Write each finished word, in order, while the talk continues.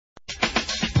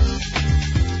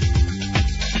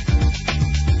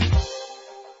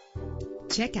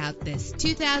Check out this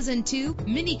 2002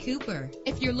 Mini Cooper.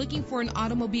 If you're looking for an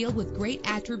automobile with great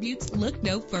attributes, look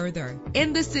no further.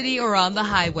 In the city or on the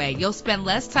highway, you'll spend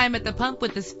less time at the pump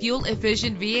with this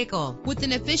fuel-efficient vehicle. With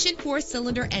an efficient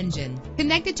 4-cylinder engine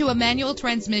connected to a manual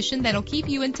transmission that'll keep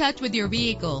you in touch with your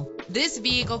vehicle. This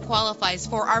vehicle qualifies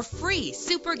for our free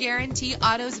Super Guarantee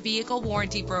Autos Vehicle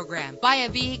Warranty Program. Buy a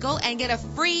vehicle and get a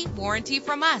free warranty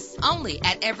from us only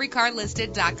at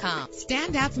everycarlisted.com.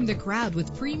 Stand out from the crowd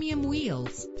with premium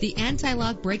wheels. The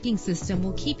anti-lock braking system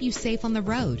will keep you safe on the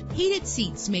road. Heated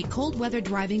seats make cold weather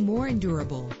driving more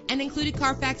endurable. An included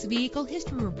Carfax Vehicle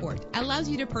History Report allows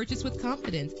you to purchase with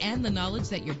confidence and the knowledge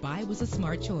that your buy was a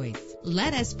smart choice.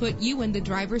 Let us put you in the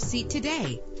driver's seat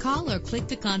today. Call or click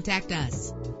to contact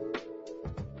us.